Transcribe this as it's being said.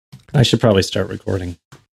I should probably start recording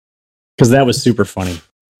because that was super funny.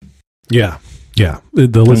 Yeah. The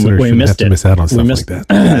listeners we shouldn't missed have to it. miss out on stuff like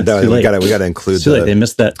that. We got to include They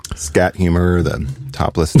missed that. scat humor, the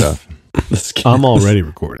topless stuff. I'm already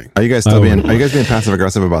recording. Are you guys being passive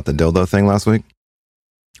aggressive about the dildo thing last week,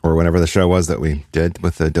 or whenever the show was that we did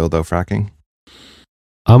with the dildo fracking?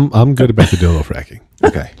 I'm good about the dildo fracking.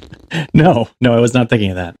 Okay. No, I was not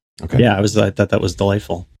thinking of that. Okay. Yeah, I thought that was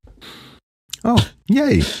delightful. Oh,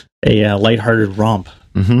 yay! A lighthearted romp.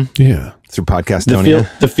 Mm-hmm. Yeah. Through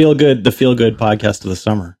Podcastonia. The feel good podcast of the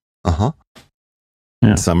summer. Uh-huh.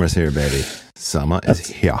 Yeah. Summer's here, baby. Summer is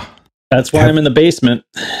here. That's why I'm in the basement.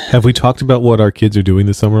 Have we talked about what our kids are doing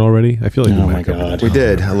this summer already? I feel like we Oh might my have covered God. that. We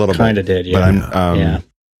did a little bit. Kind of did, yeah. But I'm,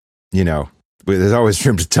 you know, there's always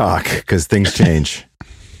room to talk because things change.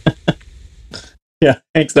 Yeah,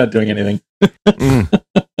 Hank's not doing anything. Mm.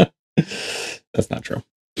 That's not true.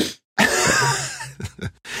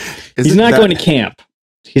 He's not going to camp.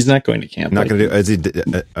 He's not going to camp. Not going to do. Is he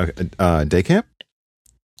day camp?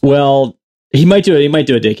 Well, he might do it. He might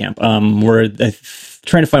do a day camp. We're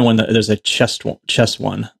trying to find one that there's a chess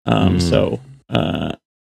one. So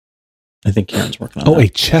I think Karen's working on that. A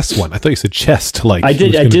chest one. I thought you said chest. Like I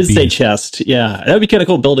did say chest. Yeah, that would be kind of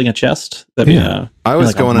cool. Building a chest. That'd be, I was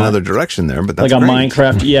like going another direction there, but that's like a great.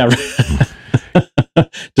 Minecraft. Yeah.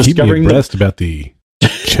 Keep me abreast about the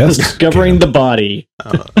chest. Discovering the body.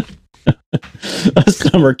 A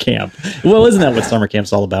summer camp. Well, isn't that what summer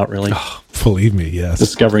camp's all about, really? Oh, believe me, yes.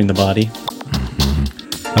 Discovering the body.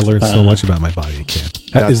 I learned so much about my body at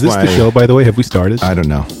camp. Is this why- the show, by the way? Have we started? I don't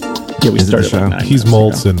know. Yeah, we Is it the started show? like 9 He's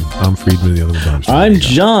minutes Moltz and I'm Friedman, the other one's Armstrong. I'm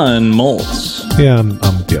John Moltz. Yeah, I'm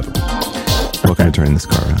the other one. Welcome to turning this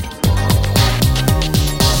car around.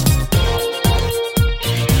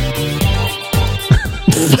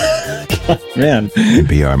 Man.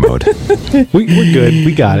 BR mode. We're good.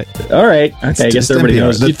 We got it. All right. Okay, I guess Just everybody NPR.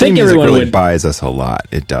 knows. The You'd theme think music everyone really would. buys us a lot.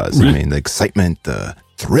 It does. I mean, the excitement, the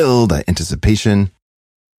thrill, the anticipation.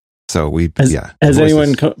 So Has voices.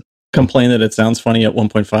 anyone complained that it sounds funny at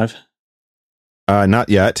 1.5? Not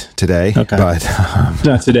yet today, Okay. but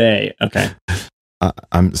Not today. Okay.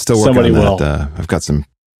 I'm still working Somebody on will. that. I've got some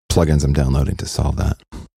plugins I'm downloading to solve that.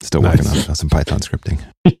 Still Nice. working on some Python scripting.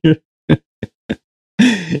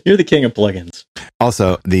 You're the king of plugins.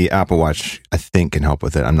 Also, the Apple Watch, I think, can help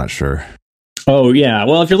with it. I'm not sure. Oh yeah.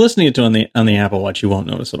 Well, if you're listening to it on the Apple Watch, you won't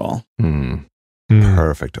notice at all.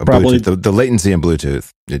 Perfect. Probably- Bluetooth. The latency in Bluetooth,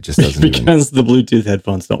 it just doesn't even. Because the Bluetooth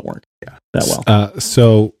headphones don't work that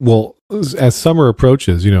well. As summer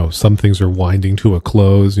approaches, some things are winding to a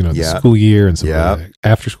close, the Yeah. school year and some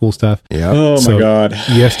after school stuff. Yeah. Oh So- my God.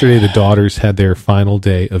 Yesterday, the daughters had their final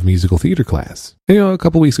day of musical theater class. A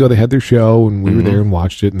couple weeks ago, they had their show, and we were there and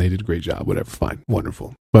watched it, and they did a great job. Whatever, fine,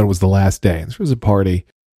 wonderful. But it was the last day, and this was a party.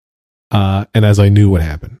 And as I knew what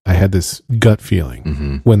happened, I had this gut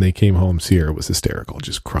feeling when they came home. Sierra was hysterical,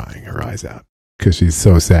 just crying her eyes out because she's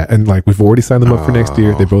so sad. And we've already signed them up for next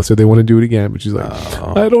year. They both said they want to do it again, but she's like,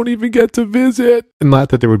 I don't even get to visit. And not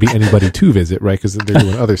that there would be anybody to visit, right? Because they're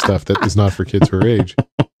doing other stuff that is not for kids her age.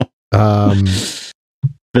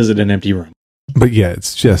 Visit an empty room. But yeah,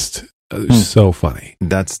 it's just so funny.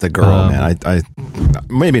 That's the girl, man. I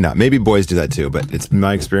maybe not. Maybe boys do that too, but it's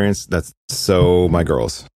my experience. That's so my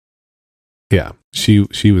girls. Yeah, she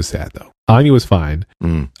was sad though. Anya was fine,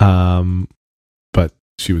 but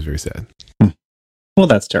she was very sad. Well,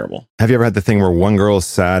 that's terrible. Have you ever had the thing where one girl's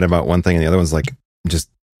sad about one thing and the other one's like just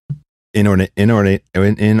inordinately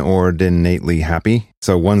happy?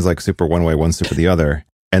 So one's like super one way, one's super the other.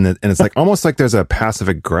 And it's like almost like there's a passive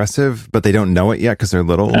aggressive, but they don't know it yet because they're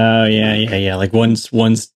little. Oh yeah. Like one's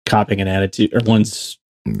copying an attitude, or one's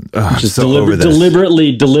just so over this.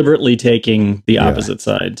 deliberately taking the opposite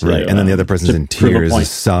side. To, right. And then the other person's in prove a tears, point. is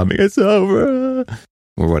sobbing, it's over,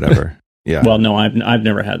 or whatever. Yeah. Well, no, I've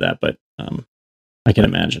never had that, but I can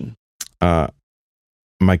imagine.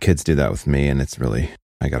 My kids do that with me, and it's really,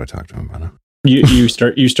 I got to talk to them about it. You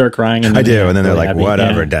start crying, and I do, and then they're really like, happy.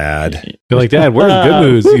 "Whatever, Yeah. Dad." You're like, Dad, we're in good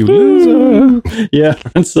news, you loser. Yeah,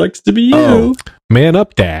 it sucks to be you. Oh. Man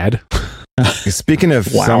up, Dad. Speaking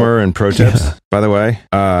of Wow. summer and pro tips, by the way,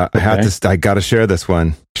 I had this. I got to share this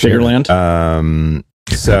one. Sugarland.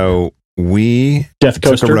 So we Death took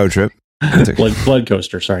Coaster. a road trip. Blood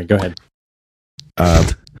Coaster. Sorry, go ahead. I'm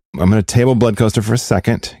going to table Blood Coaster for a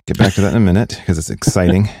second. Get back to that in a minute because it's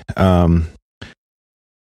exciting.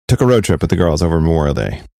 Took a road trip with the girls over Memorial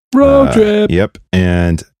Day. Road trip. Yep.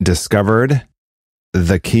 And discovered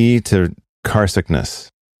the key to car sickness.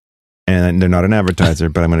 And they're not an advertiser,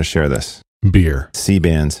 but I'm going to share this. Beer.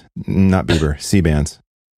 C-bands. Not Bieber. C-bands.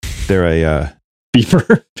 They're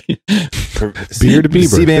Beaver. Beer to Bieber.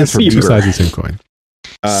 C-bands for Two Bieber. sides of the same coin.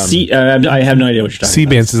 I have no idea what you're talking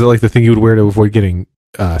C-bands, is it like the thing you would wear to avoid getting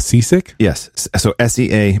seasick? Yes. So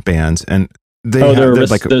SEA bands, and they about. have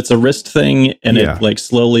Wrist, it's a wrist thing, and Yeah. it like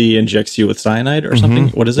slowly injects you with cyanide or something.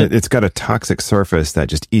 What is it? It's got a toxic surface that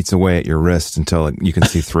just eats away at your wrist until you can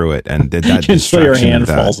see through it, and that Until your distraction hand of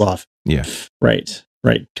that- falls off. Yeah, Right.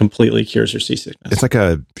 Completely cures your seasickness. it's like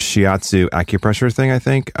a shiatsu acupressure thing. I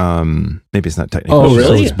think. Maybe it's not technically. Oh,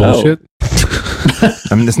 really? So it's bullshit?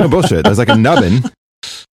 I mean, there's no bullshit. There's like a nubbin,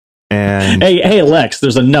 and Hey, Lex,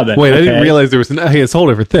 there's a nubbin. Wait, I didn't okay? realize there was hey, it's a whole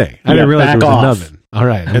different thing. I Yeah, didn't realize there back was off. a nubbin. All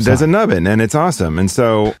right. I'm there's a sorry. nubbin, and it's awesome. And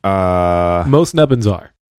so, Most nubbins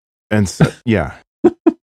are. yeah.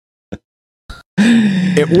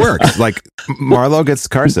 It works. Like Marlo gets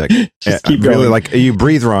carsick. Just keep really, going. like you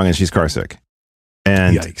breathe wrong and she's carsick.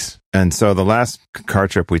 And Yikes. and so the last car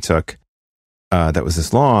trip we took, that was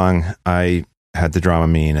this long, I had the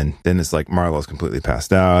Dramamine, and then it's like Marlo's completely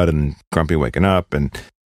passed out and Grumpy waking up, and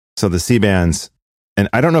so the C-bands, and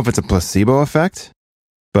I don't know if it's a placebo effect,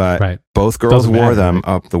 but Right. both girls Doesn't wore matter, them right?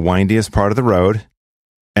 up the windiest part of the road,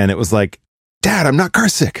 and it was like, Dad, I'm not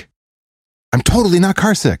carsick. I'm totally not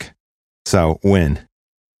carsick. So win,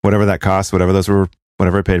 whatever that cost, whatever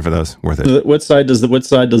I paid for those, worth it. What side does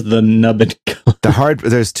the nubbin go?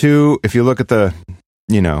 There's two. If you look at the,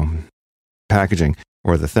 packaging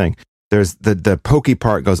or the thing, there's the pokey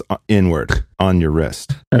part goes inward on your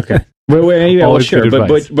wrist. Okay. Wait, yeah, well, Always sure. good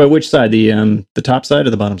advice. But which side? The top side or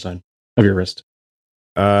the bottom side of your wrist?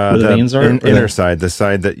 Where the veins are? Or inner the- side, the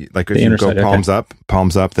side that, like, if The you inner go side, okay.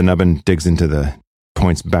 palms up, the nubbin digs into the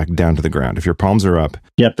points back down to the ground. If your palms are up,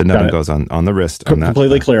 Yep. the got nubbin it. goes on the wrist. On that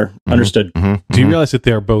Completely clear. Mhm. Understood. Mhm, Do you mhm. realize that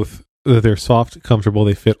they're soft, comfortable,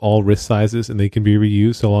 they fit all wrist sizes, and they can be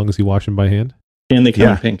reused so long as you wash them by hand? And they come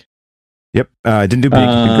Yeah. in pink. Yep. I didn't do pink,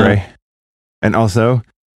 did gray. And also,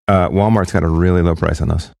 Walmart's got a really low price on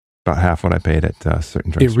those. About half what I paid at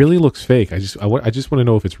certain It drugstores. really looks fake. I just want to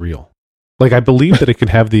know if it's real. Like, I believe that it could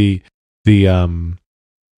have the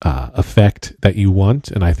effect that you want,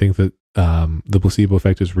 and I think that the placebo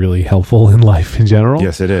effect is really helpful in life in general.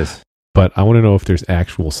 Yes, it is. But I want to know if there's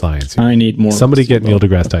actual science here. I need more. Somebody get Neil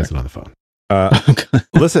deGrasse Okay. Tyson on the phone.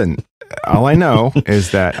 Listen, all I know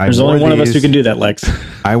is that There's only one of us who can do that, Lex.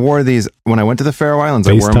 I wore these when I went to the Faroe Islands.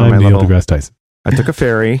 I wore them on FaceTime my Neil little. deGrasse Tyson. I took a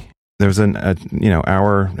ferry. There was an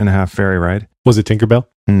hour and a half ferry ride. Was it Tinkerbell?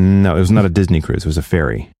 No, it was not a Disney cruise. It was a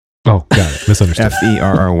ferry. Oh, got it. Misunderstood.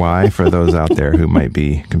 Ferry for those out there who might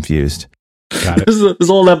be confused. Got it. This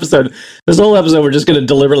whole episode, we're just going to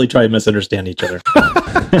deliberately try and misunderstand each other.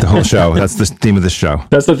 The whole show. That's the theme of the show.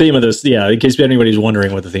 That's the theme of this. Yeah, in case anybody's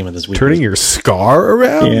wondering what the theme of this week Turning is. your scar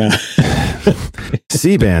around? Yeah.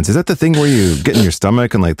 C-bands. Is that the thing where you get in your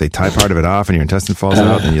stomach and like they tie part of it off and your intestine falls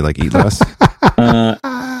out and you like eat less?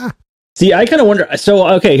 See, I kind of wonder. So,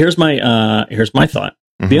 okay, here's my thought.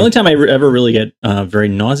 The Mhm. only time I ever really get very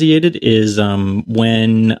nauseated is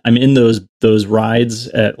when I'm in those rides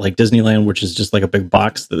at like Disneyland, which is just like a big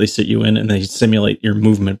box that they sit you in, and they simulate your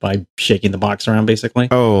movement by shaking the box around, basically.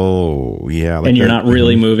 Oh, yeah. Like and you're that. not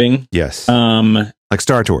really Mhm. moving. Yes. Like Like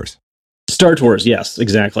Star Tours. Star Tours, yes,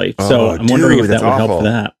 exactly. So Oh, I'm wondering dude, if that that's would help awful.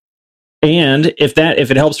 for that. And if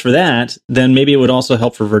it helps for that, then maybe it would also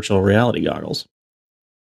help for virtual reality goggles.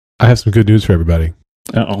 I have some good news for everybody.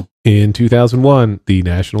 Uh-oh. In 2001, the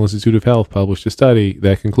National Institute of Health published a study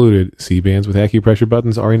that concluded C-bands with acupressure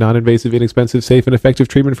buttons are a non-invasive, inexpensive, safe, and effective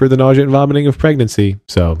treatment for the nausea and vomiting of pregnancy.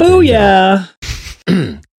 So, there you go.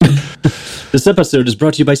 Booyah! This episode is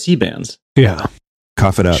brought to you by C-bands. Yeah.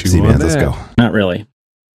 Cough it up, Chew C-bands. on Let's that. go. Not really.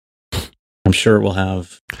 I'm sure we'll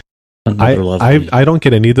have another lovely... I don't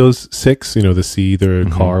get any of those six, the C, the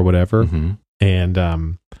Mhm. car, whatever. Mhm. And,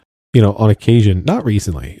 on occasion, not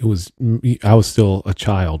recently, I was still a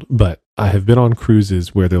child, but I have been on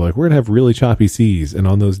cruises where they're like, we're going to have really choppy seas. And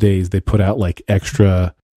on those days, they put out like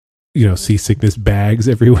extra, seasickness bags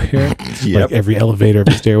everywhere, Yep. like every elevator,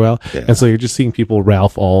 every stairwell. Yeah. And so you're just seeing people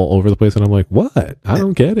Ralph all over the place. And I'm like, what? I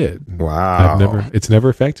don't get it. Wow. It's never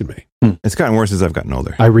affected me. It's gotten worse as I've gotten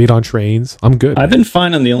older. I read on trains. I'm good. I've been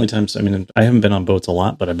fine on the only times... I mean, I haven't been on boats a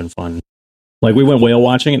lot, but I've been fine. Like, we went whale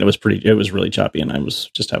watching, and it was really choppy, and I was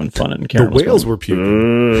just having fun. And the Karen was whales going, were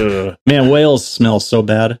puking. "Ugh." Man, whales smell so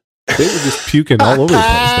bad. They were just puking all over the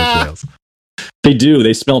place, those whales. They do.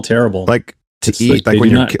 They smell terrible. Like to It's eat, like like they when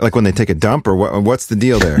do you're not- like when they take a dump, or what's the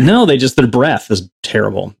deal there? No, their breath is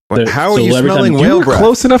terrible. What- They're- how are you every time- smelling You whale were breath?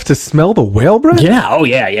 close enough to smell the whale breath? Yeah. Oh,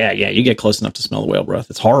 yeah. You get close enough to smell the whale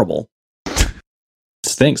breath. It's horrible. It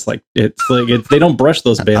stinks. They don't brush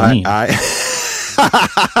those baleen.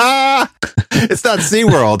 It's not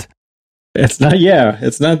SeaWorld. It's not. Yeah,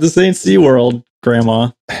 it's not the Saint SeaWorld,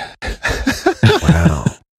 Grandma. Wow.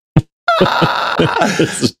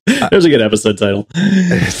 There's a good episode title.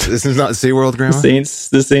 This is not SeaWorld, Grandma? The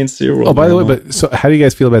Saint SeaWorld. Oh, by the way, Grandma. but so how do you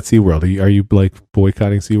guys feel about SeaWorld? Are you like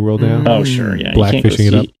boycotting SeaWorld now? Oh, sure. Yeah. Blackfishing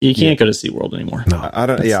it up? You can't go to SeaWorld anymore. No. I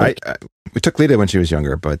don't. That's Yeah, like- we took Lita when she was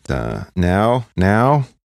younger, but now,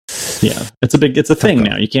 Yeah. It's a thing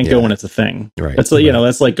now. You can't go Yeah. when it's a thing. right. That's like,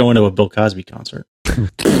 that's like going to a Bill Cosby concert.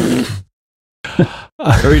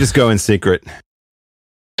 Or you just go in secret.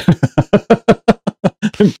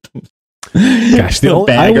 Gosh, the a only-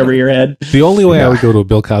 bag I would- over your head. The only way I Yeah. would go to a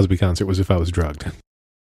Bill Cosby concert was if I was drugged.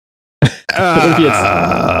 What if he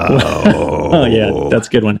had- Oh yeah, that's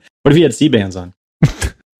a good one. What if he had C-bands on?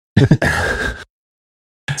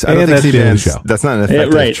 So I don't And think that's the end of the C-bands, show. that's not an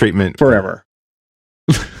effective right. treatment. Forever.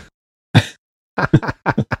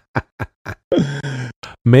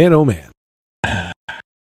 Man, oh man.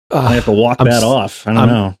 I have to walk I'm that s- off. I don't I'm-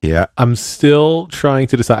 know. Yeah. I'm still trying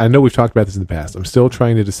to decide. I know we've talked about this in the past. I'm still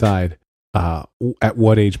trying to decide at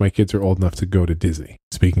what age my kids are old enough to go to Disney.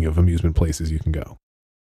 Speaking of amusement places you can go.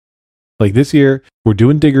 Like this year, we're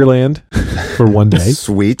doing Diggerland for one day.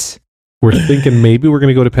 Sweet. We're thinking maybe we're going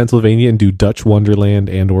to go to Pennsylvania and do Dutch Wonderland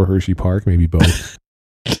and or Hershey Park, maybe both.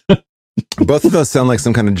 Both of those sound like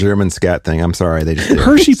some kind of German scat thing. I'm sorry. They just do.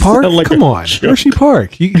 Hershey Park? Sound like Come a on. joke. Hershey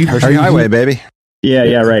Park. You, Hershey are you- Highway, baby. Yeah,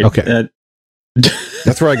 right. Okay.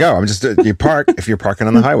 That's where I go. I'm just you park if you're parking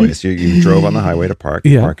on the highway. So you drove on the highway to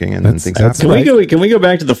parking, and then That's- things that's happen. Can we go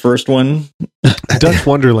back to the first one? Dutch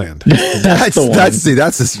Wonderland. That's the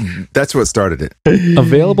one. That's what started it.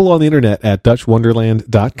 Available on the internet at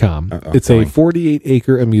DutchWonderland.com. Uh-oh, It's a going.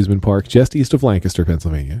 48-acre amusement park just east of Lancaster,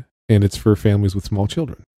 Pennsylvania, and it's for families with small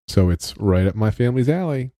children. So it's right up my family's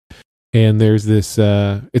alley. And there's this.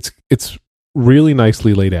 It's really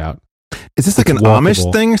nicely laid out. Is this like an It's Amish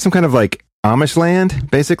walkable. thing, or some kind of like Amish land,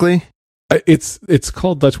 basically? It's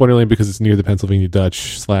called Dutch Wonderland because it's near the Pennsylvania Dutch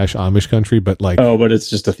 / Amish country, but like Oh, but it's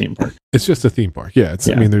just a theme park. it's just a theme park. Yeah, it's.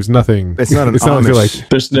 Yeah. I mean, there's nothing. It's not an It's not like, you're Amish. like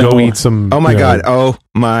There's no. go eat some. Oh my you know, god! Oh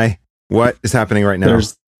my! What is happening right now?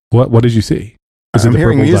 There's What did you see? Is I'm it the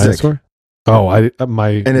hearing purple music. dinosaur? Oh, my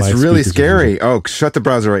And it's my really speakers are scary. Oh, shut the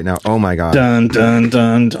browser right now. Oh my god! dun dun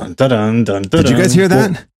dun dun dun dun dun. Did you guys hear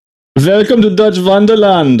that? Welcome to Dutch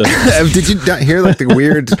Wonderland. Did you not hear like the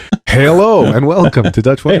weird? Hello and welcome to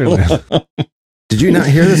Dutch Wonderland. Did you not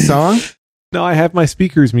hear the song? No, I have my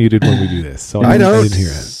speakers muted when we do this, so I know. I didn't hear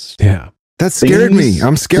it. Yeah, That scared me. Things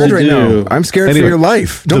I'm scared to right do. now. I'm scared Anyway, for your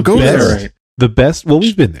life. Don't the go best- there. Right. the best. Well,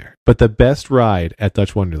 we've been there, but the best ride at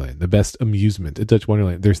Dutch Wonderland, the best amusement at Dutch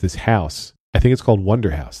Wonderland. There's this house. I think it's called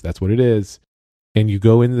Wonder House. That's what it is. And you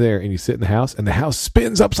go in there and you sit in the house, and the house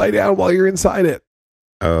spins upside down while you're inside it.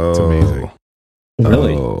 Oh, It's amazing.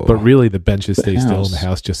 Really? Oh. But really, the benches The stay still, and house. the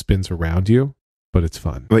house just spins around you. But it's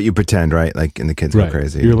fun. But you pretend, right? Like, and the kids go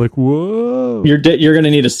crazy. You're like, whoa. You're going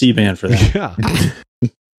to need a C-band for that. Yeah.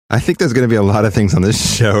 I think there's going to be a lot of things on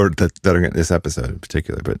this show that are this episode in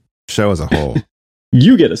particular, but show as a whole.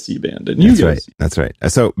 You get a C-band, and you That's get a right. That's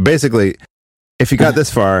right. So basically, if you got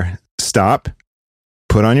this far, stop,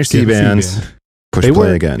 put on your Get a C-bands, C-band. push They play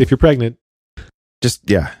work again. if you're pregnant. Just,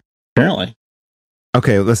 yeah. Apparently.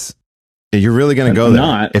 Okay, you're really going to go I'm there?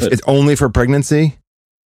 not, If but- it's only for pregnancy?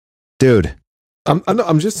 Dude,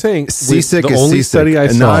 I'm just saying. seasick the is only seasick. study I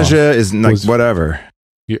And saw. nausea is like was- whatever.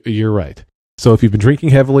 You're right. So if you've been drinking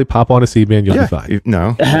heavily, pop on a C-band, you'll be fine.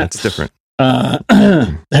 No, that's different.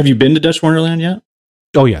 Have you been to Dutch Wonderland yet?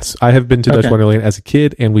 Oh, yes. I have been to Dutch Okay. Wonderland as a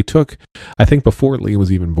kid, and we took, I think before Liam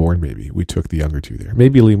was even born, maybe, we took the younger two there.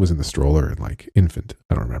 Maybe Liam was in the stroller and like infant.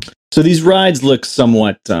 I don't remember. So these rides look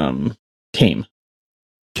somewhat tame.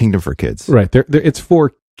 Kingdom for Kids. Right. It's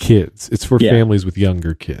for kids. It's for Yeah. families with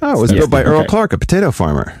younger kids. Oh, it was That's built by the- Earl okay. Clark, a potato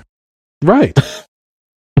farmer. Right.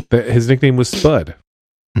 His nickname was Spud.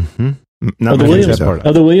 Mm-hmm. Oh, Not the many Williams things, though. part.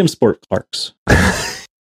 Of the Williamsport Clarks.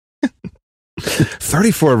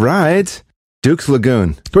 34 rides. Duke's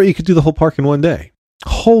Lagoon. Or you could do the whole park in one day.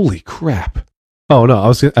 Holy crap. Oh,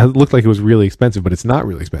 no. It looked like it was really expensive, but it's not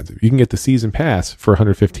really expensive. You can get the season pass for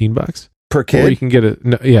 $115. Per Or you kid? can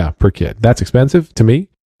get per kid. That's expensive to me,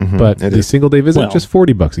 Mhm, but it the is. single day visit, Well- just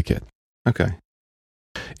 $40 a kid. Okay.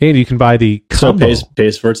 And you can buy the So combo. it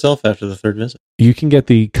pays for itself after the third visit. You can get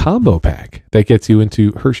the combo pack that gets you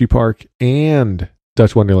into Hershey Park and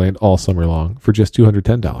Dutch Wonderland all summer long for just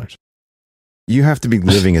 $210. You have to be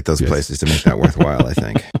living at those Yes. places to make that worthwhile, I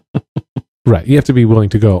think. Right. You have to be willing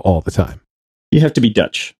to go all the time. You have to be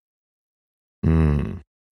Dutch. Mm.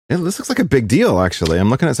 This looks like a big deal, actually. I'm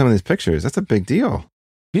looking at some of these pictures. That's a big deal.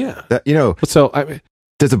 Yeah. That So I mean,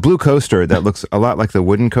 There's a blue coaster that looks a lot like the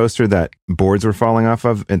wooden coaster that boards were falling off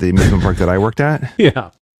of at the amusement park that I worked at.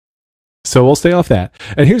 Yeah. So we'll stay off that.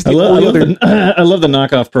 And here's the I only love other. I love the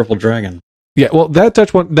knockoff Purple Dragon. Yeah, well, that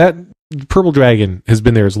Purple Dragon has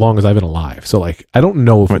been there as long as I've been alive. So, like, I don't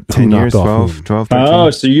know if What, who 10 knocked years, off 12, whom. 12, 13?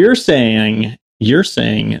 Oh, so you're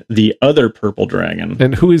saying the other Purple Dragon?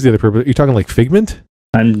 And who is the other purple? You're talking like Figment?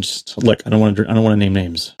 I'm just look. I don't want to name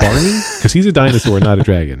names. Barney? Because he's a dinosaur, not a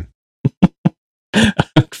dragon.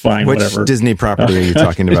 Fine, Which whatever. Disney property are you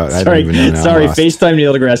talking about? I don't sorry, even know now. sorry. I'm lost. FaceTime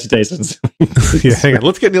Neil deGrasse Tyson. Yeah, hang on.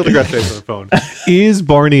 Let's get Neil deGrasse Tyson on the phone. Is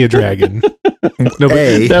Barney a dragon? No, but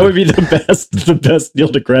Hey. That would be the best Neil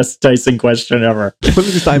deGrasse Tyson question ever. let me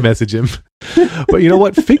just iMessage him. But you know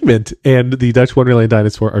what? Figment and the Dutch Wonderland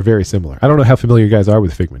dinosaur are very similar. I don't know how familiar you guys are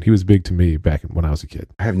with Figment. He was big to me back when I was a kid.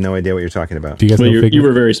 I have no idea what you're talking about. Do you guys Well, know Figment? you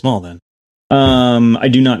were very small then. I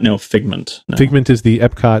do not know Figment. No. Figment is the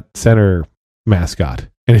Epcot Center mascot.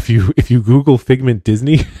 And if you Google Figment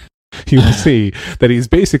Disney, you will see that he's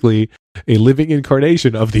basically a living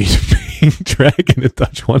incarnation of the main dragon in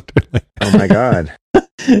Dutch Wonderland. Oh my God.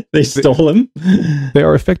 They stole him. They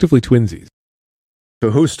are effectively twinsies.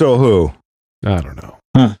 So who stole who? I don't know.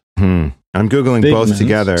 I'm Googling both Figments.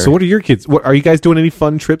 together. So what are your kids? What are you guys doing? Any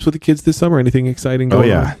fun trips with the kids this summer? Anything exciting Oh going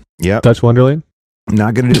yeah. on? Yep. Dutch Wonderland?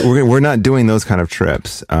 Not gonna do. We're not doing those kind of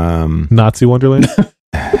trips. Nazi Wonderland?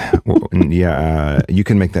 You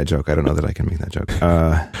can make that joke. I don't know that I can make that joke.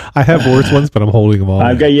 I have worse ones, but I'm holding them all.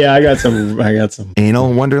 I got some.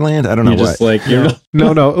 Anal Wonderland. I don't know You're what. just like you're.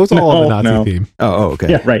 No, it was all on the Nazi No. theme. Oh,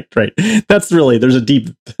 okay. Yeah, right. That's really there's a deep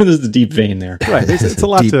vein there. Right. It's a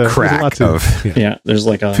lot Deep to crack there's a lot of- to, yeah. Yeah, there's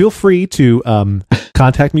like a. Feel free to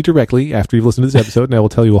contact me directly after you've listened to this episode, and I will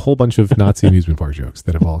tell you a whole bunch of Nazi amusement park jokes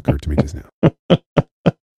that have all occurred to me just now.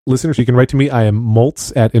 Listeners, you can write to me. I am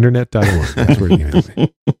moltz@internet.org. That's where you can email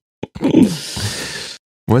me.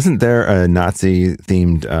 Wasn't there a Nazi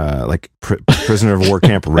themed like prisoner of war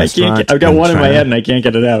camp I restaurant? can't. I've got one in my head and I can't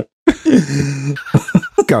get it out.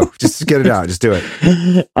 Go, just get it out. Just do it.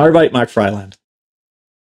 Arbeit Mark Freiland.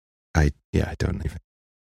 I don't even.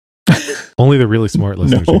 Only the really smart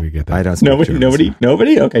listeners No. are going to get that. I don't. speak German,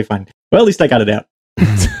 Nobody. Okay, fine. Well, at least I got it out.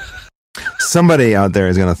 so. Somebody out there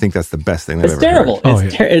is going to think that's the best thing they've It's ever terrible. heard. Oh,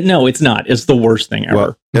 It's no, it's not. It's the worst thing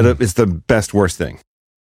ever. Well, it's the best worst thing.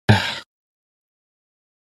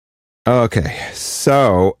 Okay,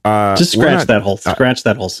 so Just we're scratch not- that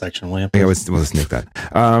whole section, will you? Yeah, we'll sneak that.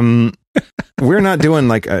 We're not doing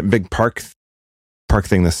like a big park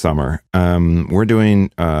thing this summer. We're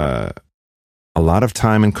doing a lot of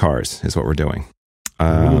time in cars is what we're doing.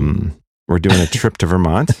 We're doing a trip to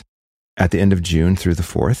Vermont at the end of June through the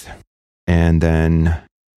 4th. And then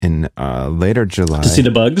in later July, To see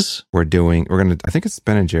the bugs. I think it's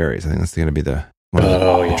Ben and Jerry's. I think that's going to be one of the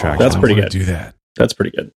Oh, yeah. attractions. That's pretty I wanna good. Do that. That's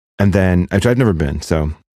pretty good. And then, which I've never been.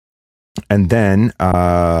 So, and then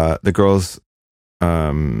the girls,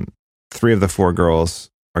 3 of the 4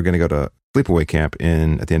 girls are going to go to sleepaway camp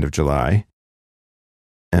at the end of July.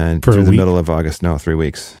 And For a through the week? middle of August. No, 3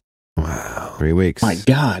 weeks. Wow. 3 weeks. My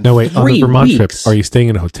God. No, wait. On the 3 Vermont trip, weeks. are you staying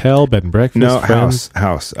in a hotel, bed and breakfast? No, friends?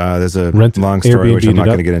 house. There's a Rent- long story which Airbnb'd I'm not it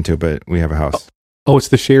up? going to get into, but we have a house. Oh, it's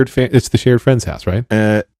the shared friend's house, right?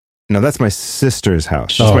 No, that's my sister's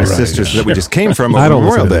house. Oh, That's my right, sister's yeah. that we just came from I over don't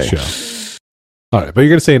Memorial listen to Day. this show. All right, but you're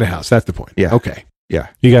going to stay in a house. That's the point. Yeah. Okay. Yeah.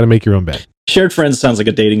 You got to make your own bed. Shared Friends sounds like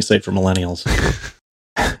a dating site for millennials.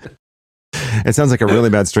 It sounds like a really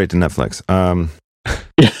bad straight to Netflix.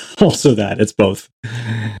 Yeah, also that. It's both.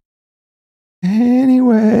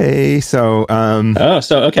 Anyway, so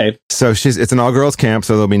Okay. so it's an all girls camp,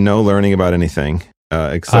 so there'll be no learning about anything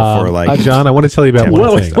except for like John, I want to tell you about Yeah, one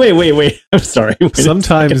Whoa, thing. wait. I'm sorry. Wait a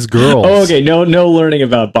Sometimes second. girls. Oh, okay. No learning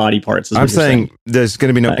about body parts. Is I'm what you're saying there's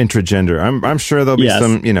going to be no intragender. I'm sure there'll be Yes.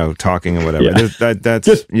 some talking or whatever. Yeah. That's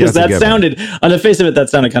Because yes, a that given. sounded, on the face of it, that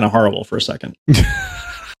sounded kind of horrible for a second.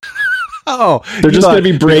 Oh, They're just going to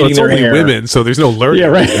be braiding it's their only hair. women, so there's no learning Yeah,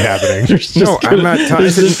 right. happening. There's No, just I'm not talking.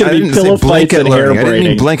 There's just I going to be didn't say pillow fights blanket and hair learning. I didn't mean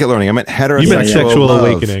braiding. blanket learning. I meant heterosexual. You meant sexual love.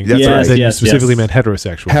 awakening. That's Yes, right. Then you yes, specifically yes. meant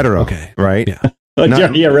heterosexual. Hetero. Okay. Right. Yeah. Oh,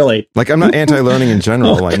 Not- yeah, really. Like I'm not anti-learning in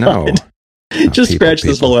general. Oh, like no. God. Oh, Just people, scratch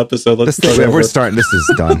this people. whole episode. Let's This, start we're over. starting. This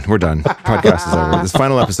is done. We're done. Podcast is over. This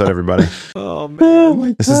final episode, everybody. Oh,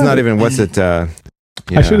 This is not even what's it.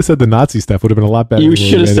 I should have said the Nazi stuff would have been a lot better. You than what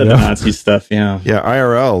should we have made said it the out. Nazi stuff. Yeah. Yeah,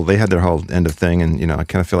 IRL. They had their whole end of thing, and I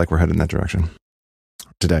kind of feel like we're headed in that direction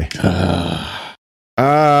today.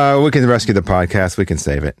 We can rescue the podcast. We can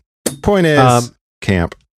save it. Point is,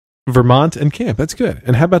 camp. Vermont and camp. That's good.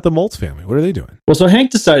 And how about the Moltz family? What are they doing? Well, so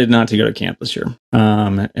Hank decided not to go to camp this year,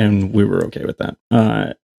 and we were okay with that.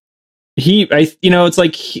 It's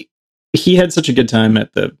like he had such a good time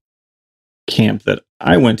at the camp that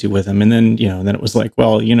I went to with him. And then, then it was like,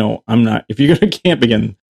 well, I'm not, if you're going to camp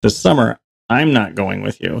again this summer, I'm not going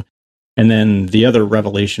with you. And then the other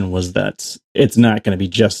revelation was that it's not going to be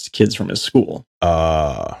just kids from his school.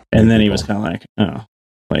 And then he was kind of like, oh,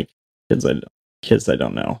 like kids I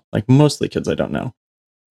don't know, like mostly kids I don't know.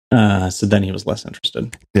 So then he was less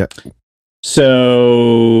interested. Yeah.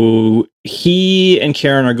 So he and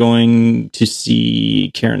Karen are going to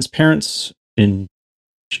see Karen's parents in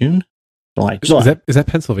July. Is that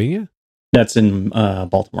Pennsylvania? That's in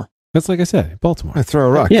Baltimore. That's like I said, Baltimore. I throw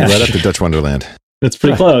a rock right up to Dutch Wonderland. That's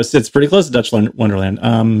pretty close. It's pretty close to Dutch Wonderland.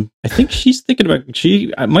 I think she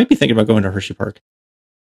might be thinking about going to Hershey Park.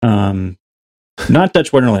 Not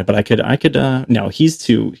Dutch Wonderland, but I could. No, he's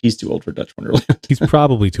too old for Dutch Wonderland. He's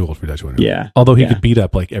probably too old for Dutch Wonderland. Yeah. Although he could beat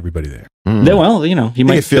up like everybody there. Well, he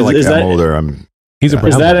might feel like I'm older. He's a brown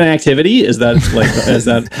Is that an activity? Is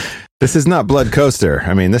that This is not Blood Coaster.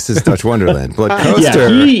 I mean, this is Dutch Wonderland. Blood Coaster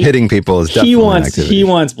hitting people is definitely an activity. He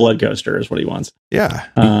wants Blood Coaster is what he wants. Yeah.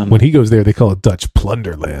 When he goes there, they call it Dutch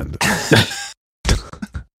Plunderland.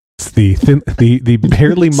 It's the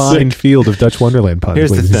barely mined field of Dutch Wonderland puns.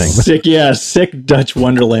 Here's the thing. Sick Dutch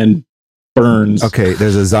Wonderland burns. Okay,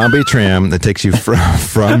 there's a zombie tram that takes you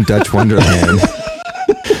from Dutch Wonderland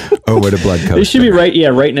over to Blood Coaster. They should be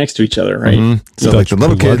right next to each other, right? Mm-hmm. So like the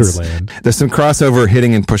little kids, there's some crossover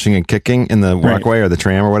hitting and pushing and kicking in the walkway or the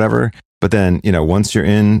tram or whatever. But then, once you're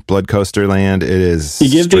in Blood Coaster land, it is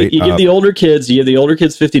you give the older kids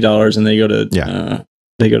 $50 and they go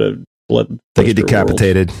to Blood. They get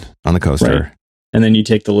decapitated on the coaster, right. And then you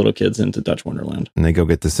take the little kids into Dutch Wonderland, and they go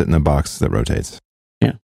get to sit in a box that rotates.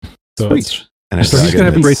 Yeah, so he's going to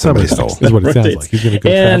have a great summer. Is what it sounds like. He's going to go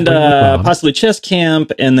and possibly chess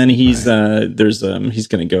camp, and then he's he's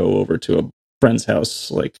going to go over to a friend's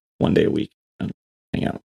house like one day a week and hang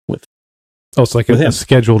out with. Oh, it's like a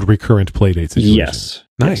scheduled recurrent play date situation. Yes,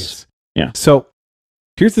 nice. Yes. Yeah. So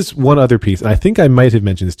here's this one other piece. I think I might have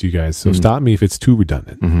mentioned this to you guys, so stop me if it's too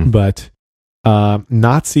redundant. But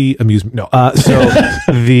Nazi amusement. No. So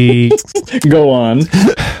go on.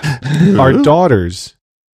 Our daughters,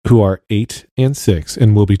 who are 8 and 6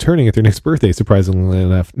 and will be turning at their next birthday, surprisingly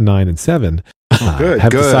enough, 9 and 7,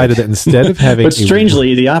 have decided that instead of having but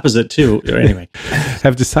strangely the opposite too. Anyway,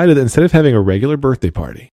 have decided that instead of having a regular birthday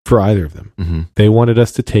party for either of them, they wanted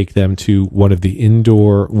us to take them to one of the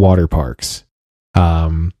indoor water parks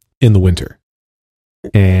in the winter.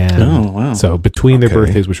 And so between their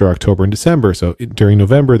birthdays, which are October and December, so during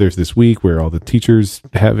November, there's this week where all the teachers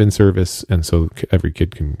have in service, and so every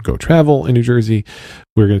kid can go travel in New Jersey.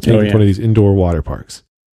 We're going to take them to one of these indoor water parks.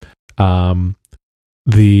 You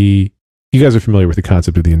guys are familiar with the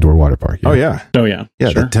concept of the indoor water park. Oh yeah. Yeah,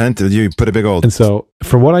 sure. The tent, you put a big old... And so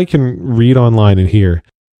from what I can read online and hear,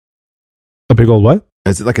 a big old what?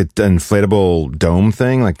 Is it like an inflatable dome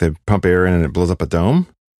thing? Like they pump air in and it blows up a dome?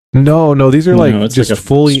 No, these are just like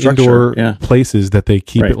fully structure. indoor places that they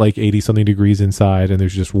keep it like 80-something degrees inside, and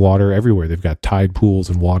there's just water everywhere. They've got tide pools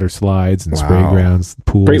and water slides and spray grounds,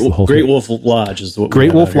 pools, the whole Great thing. Wolf Lodge is what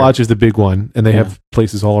Great Wolf Lodge is the big one, and they have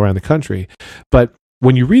places all around the country. But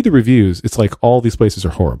when you read the reviews, it's like all these places are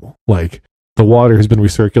horrible. Like the water has been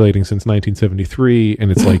recirculating since 1973,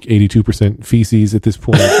 and it's like 82% feces at this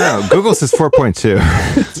point. No, Google says 4.2.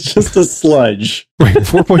 It's just a sludge. Wait,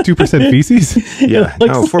 4.2% feces? Yeah,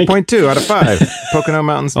 no, 4.2 out of 5. Pocono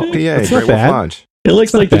Mountains, PA, Great Wolf Lodge. It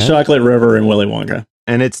looks like the chocolate river in Willy Wonka.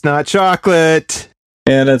 And it's not chocolate.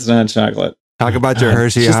 Talk about your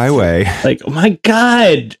Hershey Highway. Like, oh my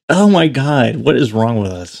God, what is wrong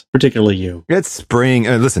with us? Particularly you. It's spring.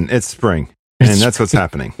 Listen, it's spring, and that's what's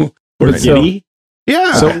happening. We're giddy.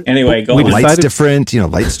 Yeah. So anyway, go on. Light's different.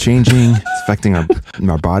 Light's changing. It's affecting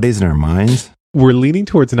our bodies and our minds. We're leaning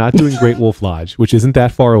towards not doing Great Wolf Lodge, which isn't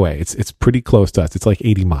that far away. It's pretty close to us. It's like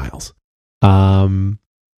 80 miles.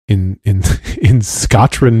 In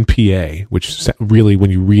Scotron, PA, which really, when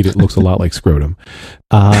you read it, looks a lot like scrotum.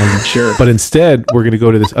 Sure. But instead, we're going to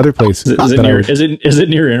go to this other place. Is it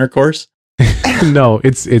near Intercourse? No,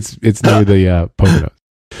 it's near the Poconos.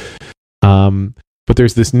 But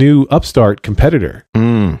there's this new upstart competitor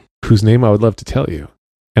whose name I would love to tell you,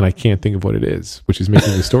 and I can't think of what it is, which is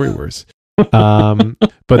making the story worse.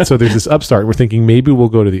 But so there's this upstart. We're thinking maybe we'll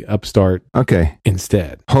go to the upstart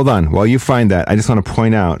instead. Hold on. While you find that, I just want to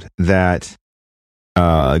point out that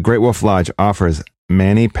Great Wolf Lodge offers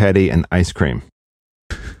mani-pedi and ice cream.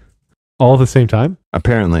 All at the same time?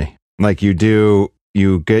 Apparently. Like you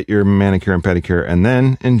get your manicure and pedicure and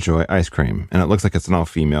then enjoy ice cream. And it looks like it's an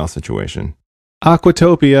all-female situation.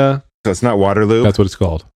 Aquatopia. So it's not Waterloo? That's what it's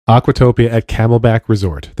called. Aquatopia at Camelback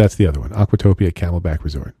Resort. That's the other one. Aquatopia at Camelback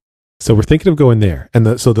Resort. So we're thinking of going there. And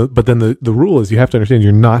but then the rule is you have to understand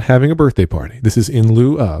you're not having a birthday party. This is in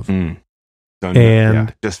lieu of.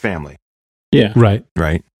 Just family. Yeah. Right.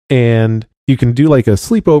 Right. And you can do like a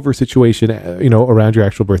sleepover situation, around your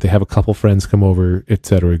actual birthday, have a couple friends come over,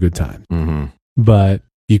 etc. A good time. Mm-hmm. But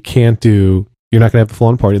you're not going to have the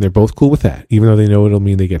full-on party, and they're both cool with that, even though they know it'll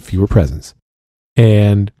mean they get fewer presents.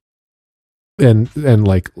 And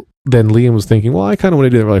like, then Liam was thinking, well, I kind of want to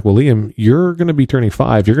do that. We're like, well, Liam, you're going to be turning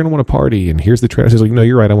 5. You're going to want to party. And here's the trailer. He's like, no,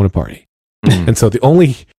 you're right. I want to party. Mm-hmm. And so the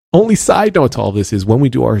only side note to all this is when we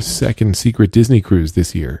do our second secret Disney cruise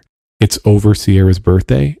this year, it's over Sierra's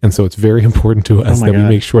birthday. And so it's very important to us that we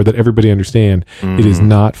make sure that everybody understand it is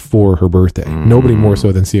not for her birthday. Nobody more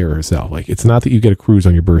so than Sierra herself. Like, it's not that you get a cruise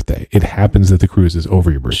on your birthday. It happens that the cruise is over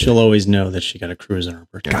your birthday. She'll always know that she got a cruise on her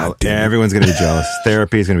birthday. Everyone's going to be jealous.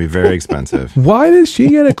 Therapy is going to be very expensive. Why does she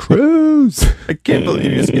get a cruise? I can't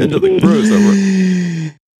believe you scheduled the cruise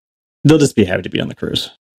over. They'll just be happy to be on the cruise.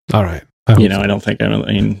 All right. I don't think,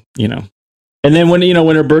 And then when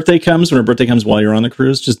her birthday comes while you're on the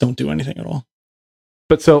cruise, just don't do anything at all.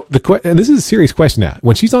 But so and this is a serious question now.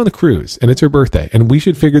 When she's on the cruise and it's her birthday, and we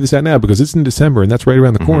should figure this out now because it's in December and that's right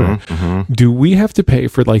around the corner. Mm-hmm. Do we have to pay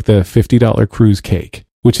for like the $50 cruise cake,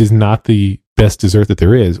 which is not the best dessert that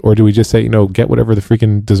there is, or do we just say, get whatever the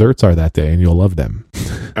freaking desserts are that day and you'll love them?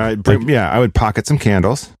 I would pocket some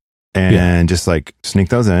candles and just like sneak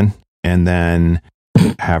those in, and then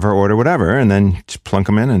have her order whatever, and then just plunk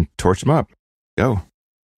them in and torch them up. Go.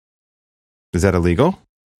 Is that illegal?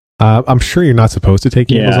 I'm sure you're not supposed to take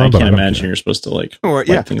candles on. I can't imagine you're supposed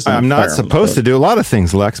to things on I'm not fire supposed to do a lot of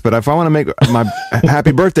things, Lex, but if I want to make my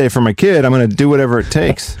happy birthday for my kid, I'm going to do whatever it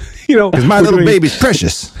takes. Because my little baby's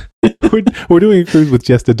precious. We're doing a cruise with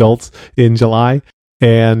just adults in July,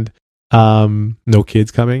 and no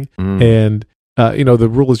kids coming. And the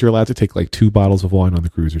rule is you're allowed to take like 2 bottles of wine on the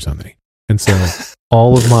cruise or something. And so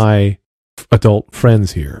all of my adult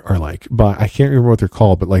friends here are like, I can't remember what they're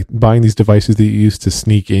called, but like buying these devices that you use to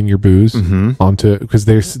sneak in your booze onto, because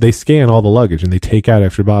they scan all the luggage and they take out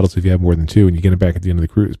extra bottles if you have more than 2, and you get it back at the end of the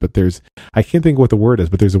cruise. But I can't think what the word is,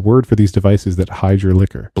 but there's a word for these devices that hide your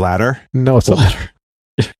liquor. Bladder? No, it's bladder.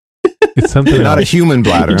 It's something not else. A human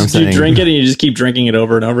bladder. You drink it and you just keep drinking it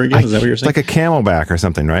over and over again. Is that what you're saying? Like a Camelback or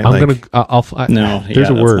something, right? There's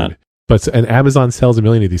a word. But and Amazon sells a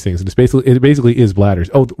million of these things, and it basically is bladders.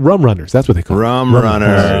 Oh, rum runners. That's what they call rum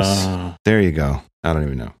runners. There you go. I don't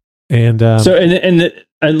even know. And so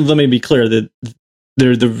let me be clear that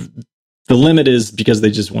the limit is because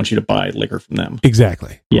they just want you to buy liquor from them.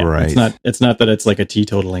 Exactly. Yeah. Right. It's not that it's like a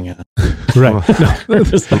teetotaling. Right. No,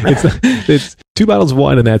 it's 2 bottles of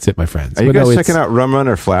wine and that's it, my friends. Are you guys checking out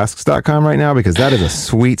rumrunnerflasks.com right now? Because that is a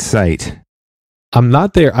sweet site. I'm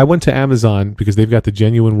not there. I went to Amazon because they've got the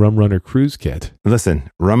genuine Rum Runner cruise kit.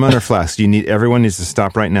 Listen, Rum Runner Flask. Everyone needs to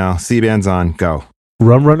stop right now. C-Band's on. Go.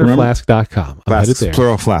 Rumrunnerflask.com. I'm headed there.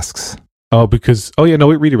 Plural flasks. Oh,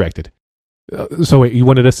 it redirected. So wait, you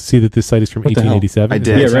wanted us to see that this site is from 1887? I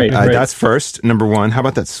did. Yeah, right. That's first. Number 1. How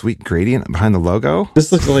about that sweet gradient behind the logo?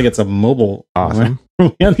 This looks like it's a mobile. Awesome.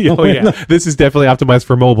 This is definitely optimized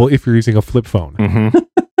for mobile if you're using a flip phone. Mm-hmm.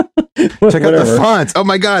 Check out the fonts. Oh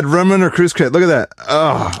my God, Rum Runner Cruise Kit. Look at that.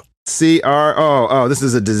 Oh, CRO. Oh, this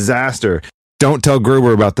is a disaster. Don't tell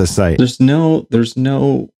Gruber about this site. There's no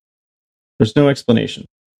explanation.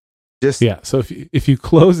 So if you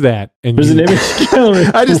close that and there's an image gallery.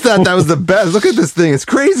 I just thought that was the best. Look at this thing. It's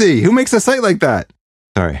crazy. Who makes a site like that?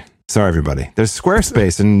 Sorry, everybody. There's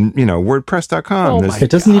Squarespace and WordPress.com. It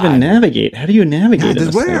doesn't even navigate. How do you navigate it?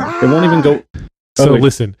 It won't even go. So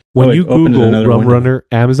listen, when you Google Rum Runner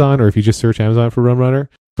Amazon, or if you just search Amazon for Rum Runner,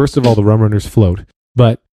 first of all, the Rum Runners float.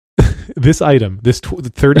 But this item, this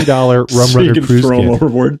 $30 Rum Runner cruise kit,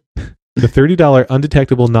 overboard. The $30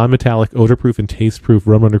 undetectable, non-metallic, odor-proof, and taste-proof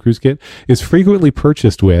Rum Runner cruise kit is frequently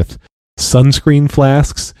purchased with sunscreen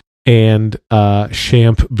flasks and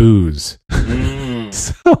shampoos.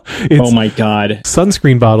 So it's oh my God,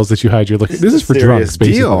 sunscreen bottles that you hide your liquor. This is for drunks,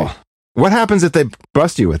 basically. Deal. What happens if they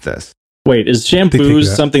bust you with this? Wait, is shampoo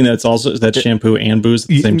something that's also shampoo and booze at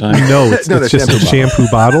the same time? No, it's just shampoo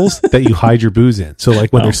bottles that you hide your booze in. So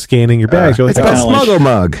like when they're scanning your bags, you're like, it's a smuggle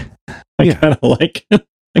mug. I kind of like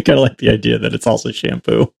the idea that it's also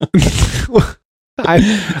shampoo. That's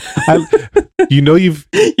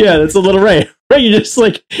a little right. You just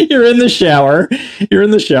you're in the shower,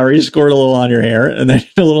 you squirt a little on your hair and then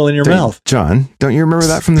a little in your mouth. John, don't you remember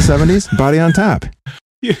that from the 70s? Body on Tap.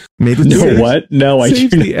 Yeah. Maybe what? No, I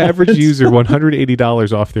saved the average user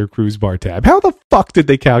 $180 off their cruise bar tab. How the fuck did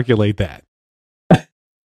they calculate that?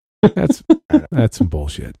 That's some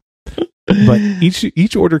bullshit. But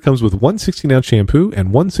each order comes with one 16-ounce shampoo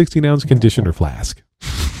and one 16-ounce conditioner flask.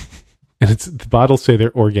 And the bottles say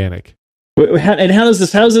they're organic. And how does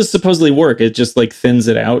this supposedly work? It just like thins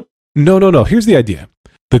it out? No. Here's the idea.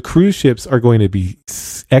 The cruise ships are going to be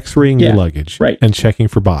x-raying your luggage and checking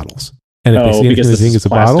for bottles. And if they see anything as a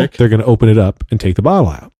bottle, they're going to open it up and take the bottle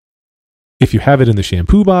out. If you have it in the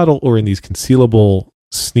shampoo bottle or in these concealable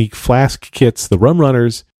sneak flask kits, the rum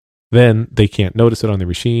runners, then they can't notice it on their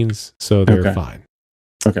machines, so they're fine.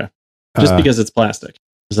 Okay. Just because it's plastic.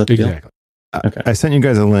 Is that the exactly? Deal? Okay. I sent you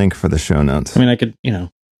guys a link for the show notes. I mean, I could,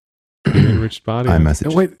 enriched body.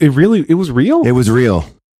 iMessage. Oh, wait, it was real? It was real.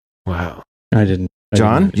 Wow. I didn't.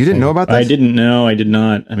 John, you didn't know about this? I didn't know. I did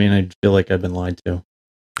not. I mean, I feel like I've been lied to.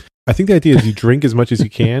 I think the idea is you drink as much as you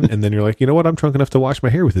can, and then you're like, you know what? I'm drunk enough to wash my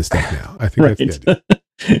hair with this stuff now. I think that's the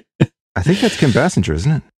idea. I think that's Kim Basinger,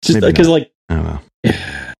 isn't it? Just because, I don't know.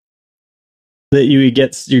 That you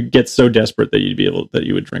get so desperate that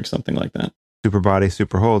you would drink something like that. Super body,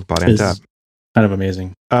 super hold, body on top. Kind of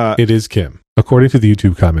amazing. It is Kim. According to the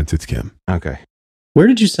YouTube comments, it's Kim. Okay. Where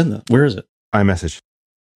did you send that? Where is it? iMessage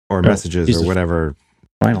or messages or whatever.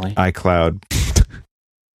 Finally. iCloud.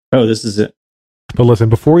 Oh, this is it. But listen,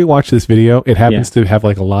 before we watch this video, it happens to have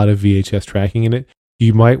like a lot of VHS tracking in it.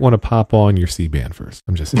 You might want to pop on your C-band first.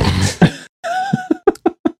 I'm just saying.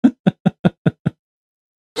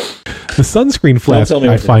 The sunscreen flask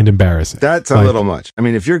I find embarrassing. That's a little much. I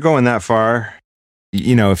mean, if you're going that far,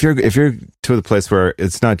 if you're to the place where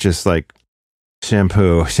it's not just like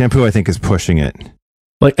shampoo I think is pushing it.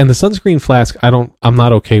 Like, and the sunscreen flask, I'm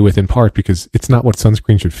not okay with, in part because it's not what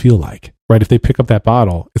sunscreen should feel like, right? If they pick up that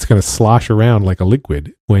bottle, it's going to slosh around like a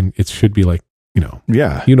liquid when it should be like, you know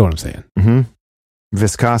what I'm saying. Mm-hmm.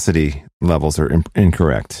 Viscosity levels are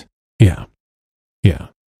incorrect. Yeah.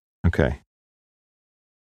 Okay.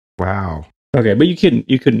 Wow. Okay, but you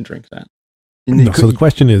couldn't drink that. No, so the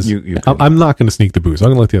question is, I'm not going to sneak the booze. I'm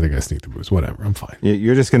going to let the other guy sneak the booze. Whatever, I'm fine.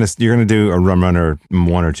 You're gonna do a rum runner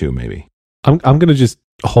 1 or 2 maybe. I'm going to just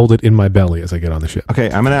hold it in my belly as I get on the ship. Okay,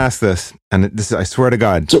 I'm going to ask this, and this I swear to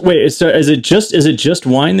God. So wait, is it just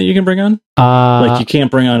wine that you can bring on? Like you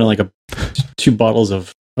can't bring on like 2 bottles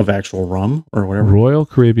of actual rum or whatever. Royal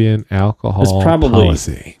Caribbean alcohol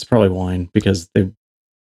policy. It's probably wine because if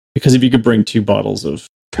you could bring 2 bottles of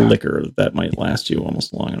liquor, that might last you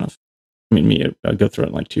almost long enough. I mean, I'd go through it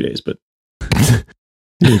in like 2 days, but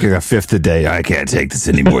you got a fifth a day. I can't take this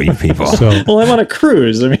anymore, you people. Well, I'm on a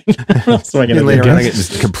cruise. I mean, what else am I going to do? I get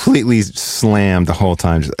just completely slammed the whole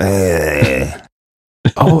time. Just,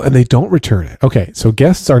 Oh, and they don't return it. Okay, so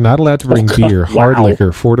guests are not allowed to bring beer, hard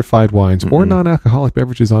liquor, fortified wines, or non-alcoholic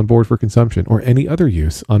beverages on board for consumption or any other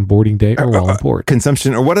use on boarding day or while on board.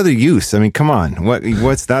 Consumption or what other use? I mean, come on.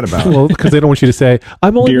 What's that about? Well, because they don't want you to say,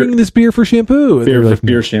 I'm only bringing this beer for shampoo.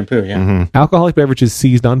 Beer shampoo, yeah. Mm-hmm. Alcoholic beverages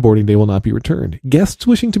seized on boarding day will not be returned. Guests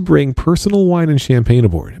wishing to bring personal wine and champagne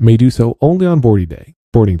aboard may do so only on boarding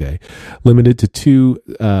day, limited to 2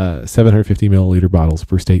 750 milliliter bottles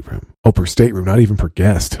per stateroom. Oh, per stateroom, not even per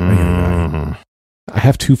guest. I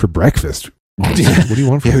have 2 for breakfast. What do you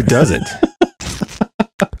want from me? Who doesn't?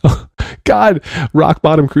 God,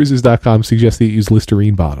 rockbottomcruises.com suggests that you use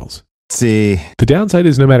Listerine bottles. See, the downside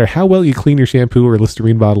is no matter how well you clean your shampoo or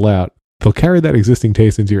Listerine bottle out, they'll carry that existing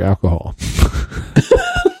taste into your alcohol.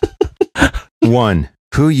 1,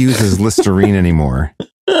 who uses Listerine anymore?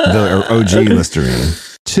 The OG Listerine.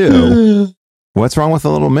 2, what's wrong with a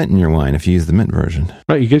little mint in your wine if you use the mint version?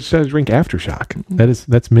 Right, you get to drink Aftershock.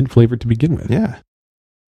 That's mint flavored to begin with. Yeah.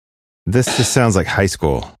 This just sounds like high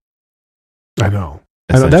school. I know.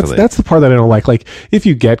 That's the part that I don't like. Like, if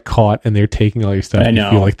you get caught and they're taking all your stuff, you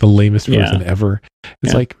feel like the lamest person ever.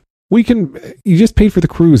 It's like, you just paid for the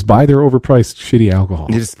cruise, buy their overpriced shitty alcohol.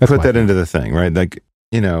 You just put that into the thing, right? Like,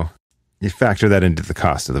 you factor that into the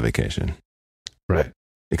cost of the vacation. Right.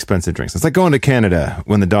 Expensive drinks. It's like going to Canada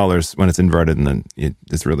when it's inverted and then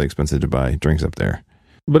it's really expensive to buy drinks up there.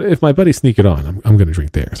 But if my buddies sneak it on, I'm going to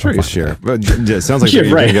drink there. So sure. But it sounds like you're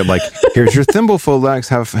going to get like, here's your thimbleful, Lex.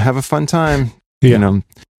 Have a fun time. Yeah. If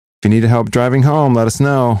you need help driving home, let us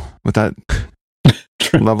know with that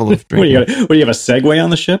level of drinking. What do you have a Segway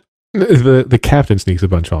on the ship? The captain sneaks a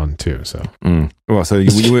bunch on too. So well, so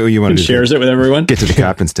you want to shares it with everyone. Get to the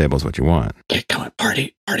captain's table is what you want. Come on,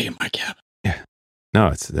 party in my cabin. Yeah. No,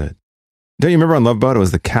 it's the. Don't you remember on Love Boat? It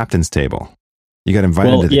was the captain's table. You got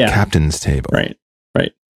invited to the captain's table. Right.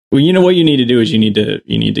 Well, you know what you need to do is you need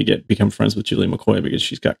to become friends with Julie McCoy because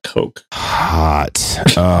she's got coke. Hot.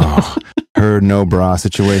 Oh, her no bra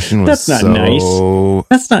situation was That's not nice.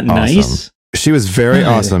 That's not awesome. Nice. She was very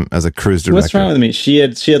awesome as a cruise director. What's wrong with me? She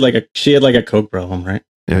had like a coke problem, right?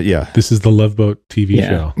 Yeah. This is the Love Boat TV Yeah.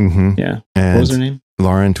 show. Mm-hmm. Yeah. And What was her name?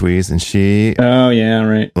 Lauren Tweez, and she, Oh, yeah,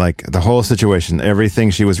 right. like, the whole situation, everything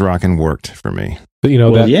she was rocking worked for me. But, you know,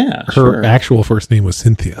 Well, that yeah, her sure. actual first name was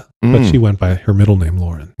Cynthia, but Mm. she went by her middle name,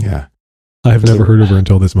 Lauren. Yeah. I've never heard of her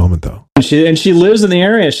until this moment, though. And she lives in the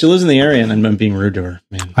area. She lives in the area, and I'm being rude to her.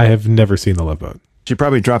 Man. I have never seen the Love Boat. She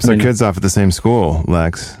probably drops I their mean- kids off at the same school,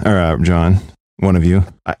 Lex, or John, one of you.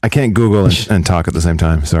 I can't Google and talk at the same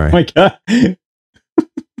time. Sorry. Oh my God.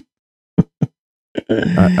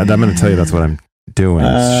 I'm going to tell you that's what I'm doing.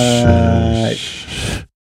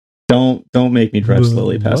 Don't make me drive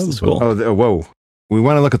slowly past the school. Whoa. We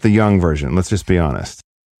want to look at the young version. Let's just be honest.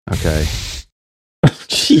 Okay.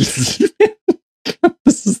 Jeez.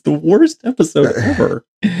 This is the worst episode ever.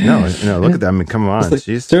 No, look at that. I mean, come on.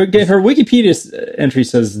 She's So again, her Wikipedia entry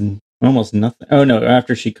says almost nothing. Oh no,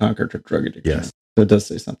 after she conquered her drug addiction. Yes. So it does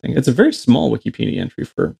say something. It's a very small Wikipedia entry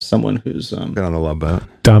for someone who's been on the Love Boat.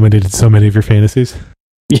 Dominated so many of your fantasies.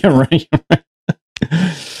 yeah, right.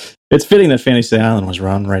 It's fitting that Fantasy Island was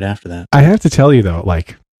run right after that. I have to tell you, though,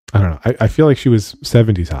 like, I don't know. I feel like she was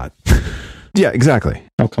 70s hot. Yeah, exactly.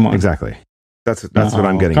 Oh come on. Exactly. That's what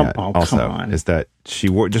I'm getting at. Also, is that she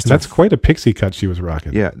wore just That's quite a pixie cut she was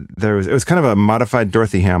rocking. yeah. It was kind of a modified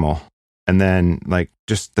Dorothy Hamill, and then like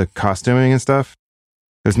just the costuming and stuff.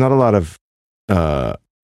 There's not a lot of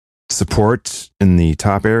support in the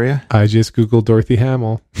top area. I just Googled Dorothy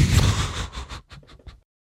Hamill.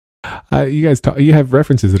 You guys you have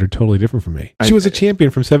references that are totally different from me. She was a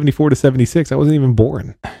champion from 74 to 76. I wasn't even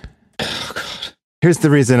born. Oh God. Here's the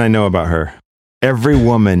reason I know about her. Every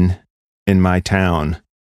woman in my town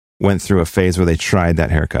went through a phase where they tried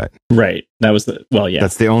that haircut. Right. That was yeah.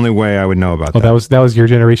 That's the only way I would know about Oh, that. that was your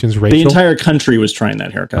generation's Rachel? The entire country was trying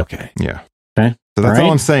that haircut. Okay. Yeah. Okay. So that's All all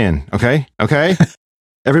right. I'm saying. Okay.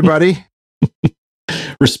 Everybody.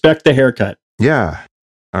 Respect the haircut. Yeah.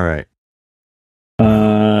 All right.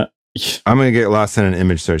 Do I'm going to get lost in an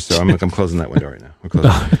image search, so I'm closing that window right now. We're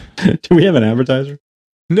closing. we have an advertiser?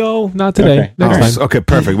 No, not today. Okay. Next Oh, time. okay,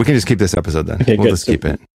 perfect. We can just keep this episode then. Okay, we'll good. just keep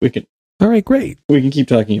it. We can All right, great. keep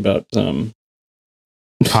talking about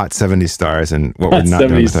Hot 70s stars and what hot we're not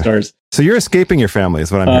doing 70s with her. stars. So you're escaping your family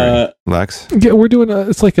is what I'm hearing, Lex. Yeah, we're doing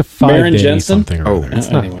it's like a 5-day Jensen? something or Oh, other. It's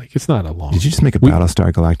not anyway. like it's not a long. Did you just make a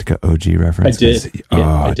Battlestar Galactica OG reference? I did. 'Cause-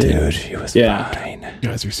 Yeah, I did. dude, she was Yeah. fine. You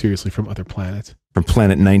guys are seriously from other planets. From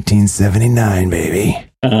Planet 1979, baby.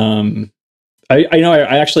 I know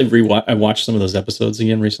I actually I watched some of those episodes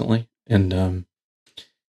again recently, and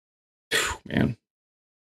man,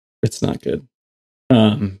 it's not good.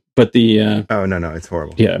 But the Oh, no, it's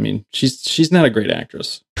horrible. yeah, I mean, she's not a great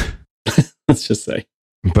actress. Let's just say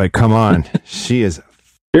But come on, she is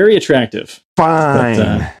very attractive,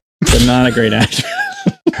 fine. but not a great actress.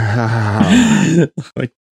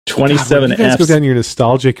 Like 27 God, when you guys go Fs. down your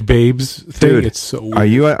nostalgic babes thing. Dude, It's so Are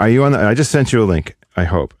you on the, I just sent you a link, I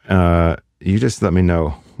hope. You just let me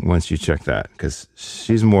know once you check that, because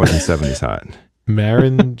she's more than 70s hot.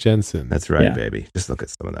 Maren Jensen. That's right, Yeah. baby. Just look at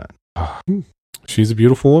some of that. She's a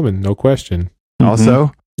beautiful woman, no question. Mhm.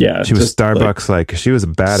 Also, Yeah, she was just, like, Starbucks, like, she was a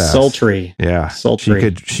badass. sultry. Yeah.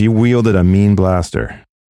 Sultry. She wielded a mean blaster.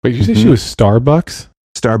 Wait, you say Mhm. she was Starbucks?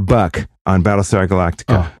 Starbuck on Battlestar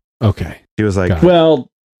Galactica. Oh, okay. She was like, Got it. Well,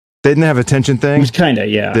 they didn't have a tension thing. kind of,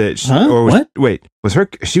 yeah. Or was, What? Wait,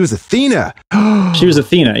 she was Athena. She was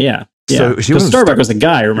Athena, yeah. Yeah. So she Because wasn't Starbuck was a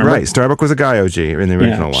guy, remember? Right. Starbuck was a guy OG in the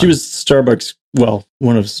original one. She was Starbucks, well,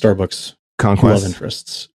 one of Starbucks' Conquest.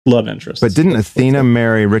 love interests. But didn't Athena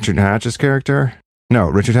marry Richard Hatch's character? No,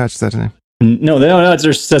 Richard Hatch, is that his name? No,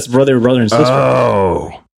 that's brother and sister.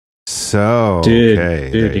 Oh. So, dude,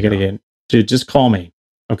 okay. dude, there you gotta go. dude, just call me.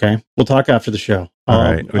 Okay. We'll talk after the show. All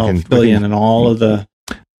I'll, right, I'll fill you in on all of the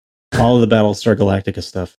Battlestar Galactica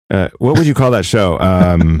stuff. What would you call that show?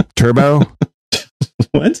 Turbo?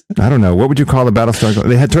 What? I don't know. What would you call the Battlestar?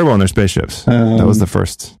 They had turbo on their spaceships. That was the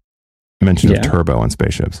first mention yeah. of turbo on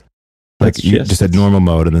spaceships. Like That's you just had normal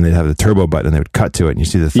mode, and then they'd have the turbo button, and they would cut to it, and you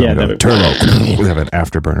see the thumb Yeah, go, that would- turbo. We have an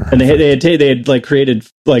afterburner. And they had like created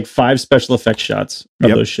like 5 special effects shots of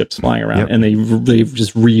Yep. those ships flying around, Yep. and they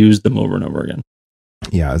just reused them over and over again.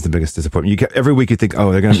 Yeah, it was the biggest disappointment. Every week you think,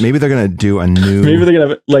 oh, maybe they're gonna do a new. Maybe they're gonna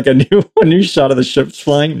have like a new shot of the ships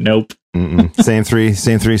flying. Nope. same three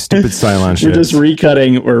stupid Cylon ships. We're just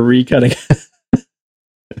recutting. We're recutting.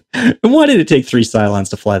 And why did it take 3 Cylons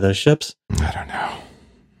to fly those ships? I don't know.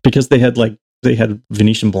 Because they had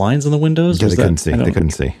Venetian blinds on the windows. Yeah, Was they couldn't that- see. I don't- They couldn't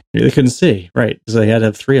see. Yeah, they couldn't see. Right. So they had to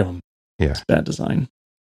have 3 of them. Yeah. It's bad design.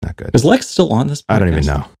 Not good. Is Lex still on this podcast? I don't even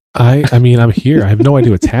know. I mean, I'm here. I have no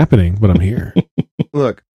idea what's happening, but I'm here.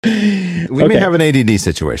 Look, We may have an ADD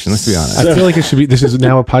situation. Let's be honest. I feel like it should be. This is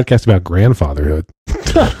now a podcast about grandfatherhood.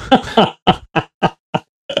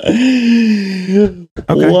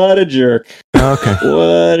 Okay. What a jerk. Okay.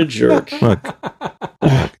 What a jerk. Look,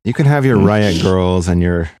 you can have your riot girls and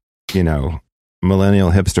your,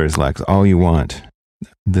 millennial hipsters, Lex, all you want.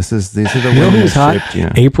 These are the You know women who was hot?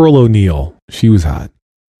 shaped, April O'Neil. She was hot.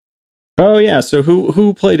 Oh, yeah. So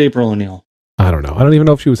who played April O'Neil? I don't know. I don't even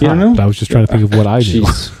know if she was You hot. don't know? But I was just trying to think of what I knew.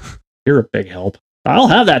 Jeez. You're a big help. I'll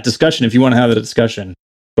have that discussion if you want to have the discussion.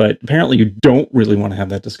 But apparently you don't really want to have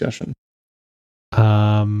that discussion.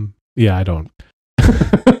 Yeah, I don't.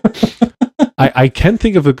 I can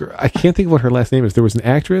think of I can't think of what her last name is. There was an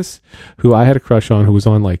actress who I had a crush on who was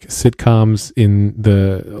on like sitcoms in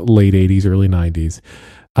the late 80s, early 90s.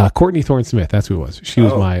 Courtney Thorne Smith, that's who it was. She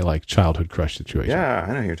was my like childhood crush situation. Yeah,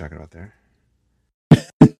 I know who you're talking about there.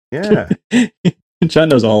 Yeah. John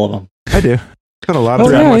knows all of them. I do. Got a lot of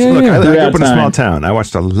Oh, time. yeah, Look, yeah. I grew up in a Time. small town. I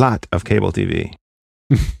watched a lot of cable TV.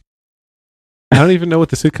 I don't even know what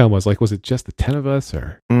the sitcom was. Like, was it just the 10 of us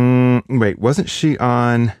or? Wait, wasn't she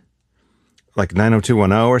on like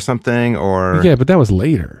 90210 or something? Or Yeah, but that was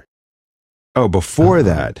later. before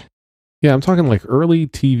that. Yeah, I'm talking like early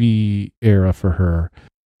TV era for her.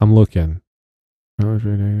 I'm looking.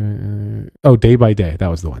 Oh, Day by Day. That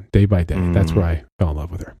was the one. Day by Day. That's where I fell in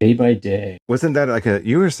love with her. Day by Day. Wasn't that like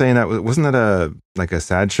you were saying that wasn't that a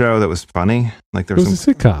sad show that was funny? Like there It was was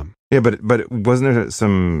some a sitcom. Yeah, but wasn't there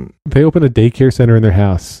some They opened a daycare center in their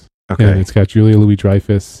house. Okay. And it's got Julia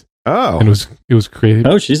Louis-Dreyfus. Oh. And it was created.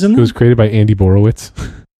 Oh, she's in It there? was created by Andy Borowitz.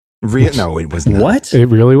 No, it was not. What? It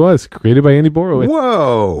really was created by Andy Borowitz.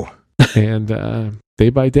 Whoa. And Day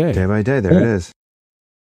by Day. Day by day, there it is.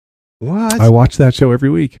 What? I watch that show every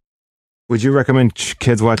week. Would you recommend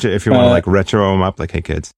kids watch it if you want to like retro them up? Like, hey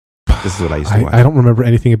kids, this is what I used to watch. I don't remember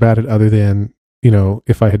anything about it other than,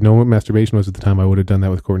 if I had known what masturbation was at the time, I would have done that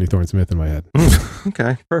with Courtney Thorne Smith in my head.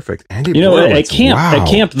 Okay, perfect. Andy At Borowitz, camp, wow. at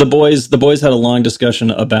camp, the boys had a long discussion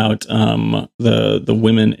about the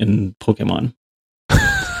women in Pokemon,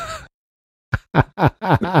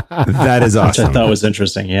 That is which I awesome. thought was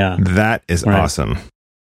interesting. Yeah, That is Right. awesome.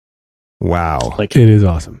 Wow. like It is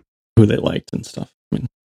awesome. who they liked and stuff. I mean,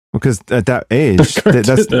 Because at that age, They're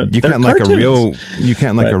that's cartoons. you They're can't like cartoons. you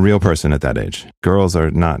can't like Right. a real person at that age. Girls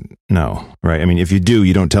are not right. I mean, if you do,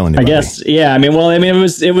 you don't tell anybody. I guess, yeah. I mean,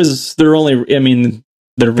 it was their only. I mean,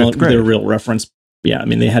 their Fifth grade. real reference. Yeah, I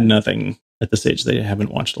mean, they had nothing at this age. They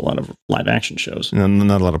haven't watched a lot of live action shows. Not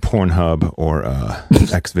a lot of Pornhub or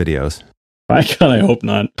X videos. I kind of hope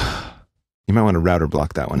not. You might want to router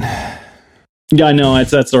block that one. Yeah, I know.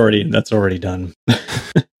 That's already done.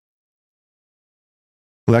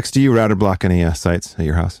 Lex, do you router block any sites at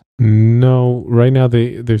your house? No, right now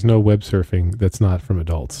there's no web surfing that's not from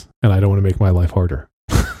adults, and I don't want to make my life harder.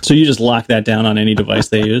 So you just lock that down on any device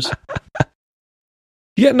they use.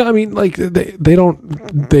 Yeah, no, I mean, like they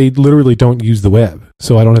literally don't use the web,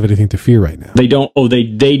 so I don't have anything to fear right now. They don't. Oh,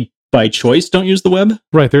 they by choice don't use the web.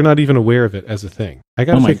 Right, they're not even aware of it as a thing. I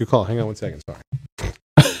got to Oh my- take a call. Hang on 1 second. Sorry.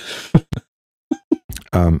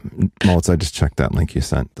 Maltz, I just checked that link you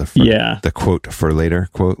sent. Yeah. The quote for later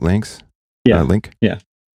quote links. Yeah. Link.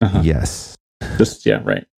 Uh-huh. Yes. Just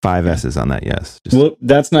right. 5 S's on that. Yes. Just, Well,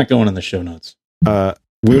 that's not going in the show notes. uh,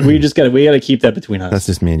 We just got to keep that between us. that's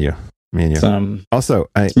just me and you. Me and you. It's, Also,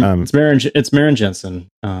 it's Maren Jensen,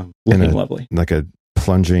 looking lovely, like a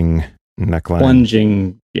plunging neckline.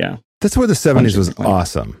 plunging. Yeah. That's where the 70s was Plunging neckline.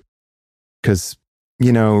 awesome. Because,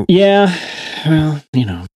 Yeah. Well,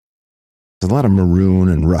 there's a lot of maroon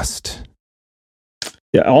and rust.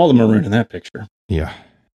 yeah, all the maroon in that picture. Yeah.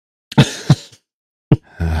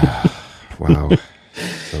 Wow.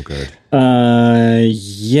 So good.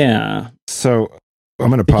 Yeah. So I'm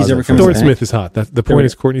going to Think he's pause. ever it for coming a Thorne back? second. Smith is hot. The point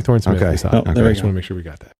is Courtney Thorne Smith Okay. is hot. Oh, Okay, there I we just go. want to make sure we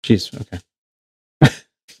got that. Jeez. Okay.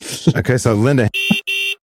 Okay, so Linda,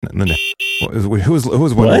 who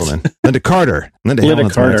was Wonder What? Woman? Linda Carter. Linda Hamilton's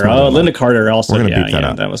my Carter. next Oh, one. Linda Carter also. We're gonna Yeah, beep that yeah.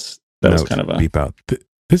 out. That was Note, kind of a. beep out.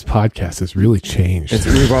 This podcast has really changed.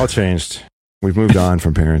 We've all changed. We've moved on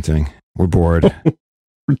from parenting. We're bored.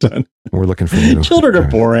 We're done. We're looking for new. Children are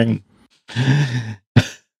boring.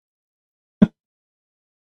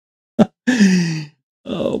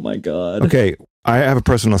 Oh my god. Okay, I have a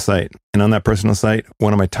personal site, and on that personal site,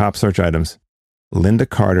 one of my top search items, Linda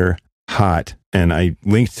Carter hot, and I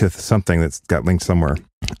linked to something that's got linked somewhere.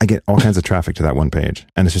 I get all kinds of traffic to that one page,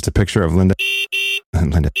 and it's just a picture of Linda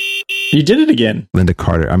You did it again.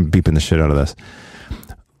 Carter. I'm beeping the shit out of this.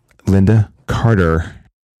 Linda Carter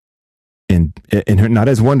in her, not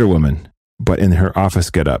as Wonder Woman, but in her office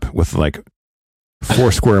getup with like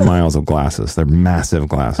 4 square miles of glasses. They're massive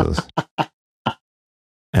glasses.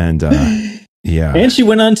 And yeah, And she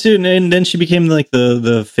went on to, and then she became like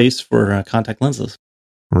the face for contact lenses.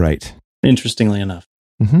 right. Interestingly enough,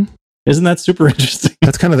 Hmm. isn't that super interesting?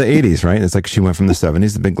 That's kind of the 80s, right? It's like she went from the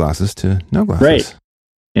 70s, the big glasses, to no glasses. Right.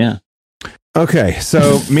 Yeah. Okay.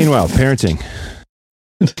 So meanwhile, parenting.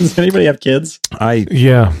 Does anybody have kids?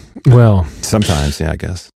 Yeah. Well, Sometimes, yeah, I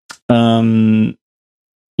guess.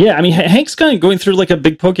 Yeah, I mean, Hank's kind of going through like a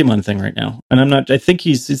big Pokemon thing right now, and I think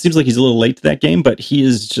it seems like he's a little late to that game, but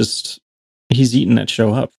he's eating that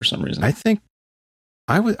show up for some reason. I think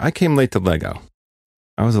I came late to Lego.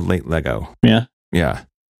 I was a late Lego. Yeah. Yeah.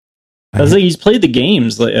 I was like, he's played the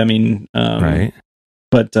games. Like, I mean, Right.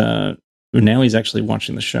 But now he's actually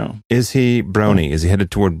watching the show. Is he Brony? Is he headed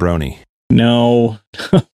toward Brony? No.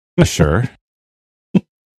 Sure.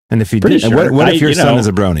 And if he Pretty did, sure. what if your son is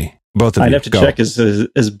a Brony? Both of you. I'd have to check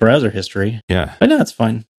his browser history. Yeah. But no, it's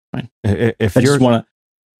fine. If I you're just want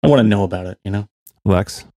to know about it, you know?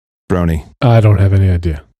 Lex, Brony. I don't have any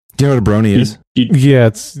idea. Do you know what a Brony is? Yeah,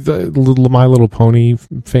 it's the My Little Pony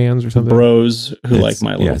fans or something. Bros who It's- like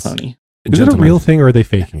My Little yes. Pony. Is it a real thing or are they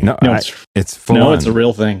faking it? No, No, it's full no, on. it's a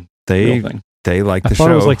real thing. They Real thing. they like I the thought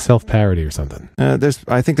show. it was like self-parody or something.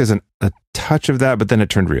 I think there's a touch of that, but then it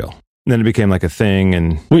turned real. And then it became like a thing,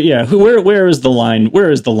 and Well, yeah, where is the line?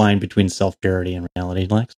 Where is the line between self-parody and reality,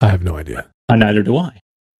 Lex? I have no idea. Neither do I.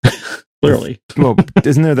 Clearly. well,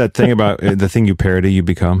 isn't there that thing about the thing you parody, you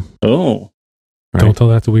become? Oh, Right? Don't tell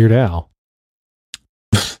that to Weird Al.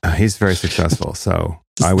 He's very successful, so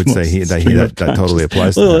I would say Most that stream of totally consciousness.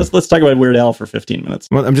 applies to Well, him. let's talk about Weird Al for 15 minutes.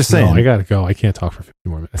 Well, I'm just saying, No, I gotta go. I can't talk for 50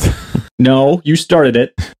 more minutes. No, you started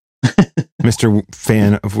it. Mr.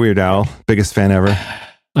 Fan of Weird Al, biggest fan ever.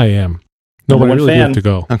 I am. No, Number but I one really do fan. have to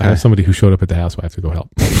go. Okay. I have somebody who showed up at the house, so I have to go help.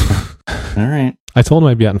 All right. I told him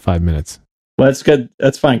I'd be out in 5 minutes. Well, that's good.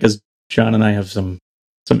 That's fine because John and I have some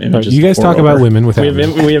All right, images. you guys to talk pour about over. women without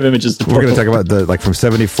me. We have images. To We're pour going to talk over. about from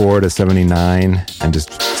 74 to 79 and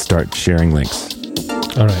just start sharing links.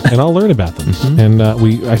 All right, and I'll learn about them. Mhm. And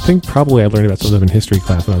I think probably I learned about some of them in history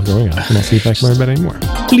class when I was growing up, and I'll see if I can learn about it anymore.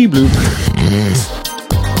 Bleep bloop.